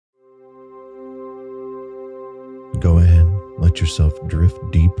Go ahead, let yourself drift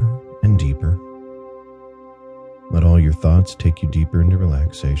deeper and deeper. Let all your thoughts take you deeper into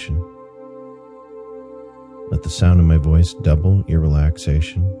relaxation. Let the sound of my voice double your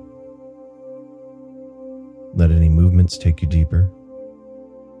relaxation. Let any movements take you deeper.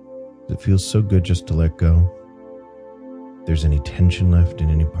 It feels so good just to let go. If there's any tension left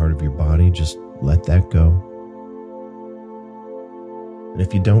in any part of your body, just let that go. And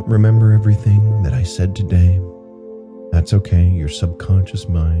if you don't remember everything that I said today, that's okay. Your subconscious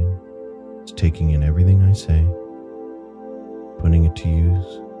mind is taking in everything I say, putting it to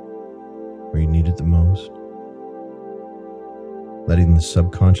use where you need it the most. Letting the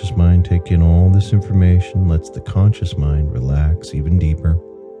subconscious mind take in all this information lets the conscious mind relax even deeper.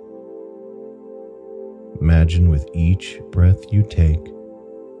 Imagine with each breath you take,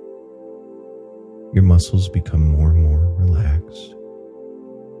 your muscles become more and more relaxed.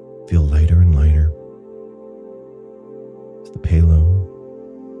 Feel lighter and lighter as the payload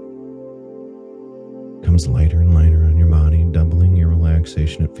becomes lighter and lighter on your body, doubling your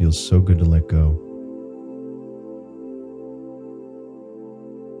relaxation. It feels so good to let go.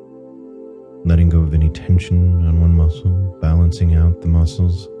 Letting go of any tension on one muscle, balancing out the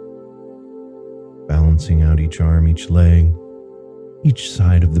muscles, balancing out each arm, each leg, each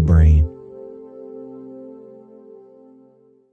side of the brain.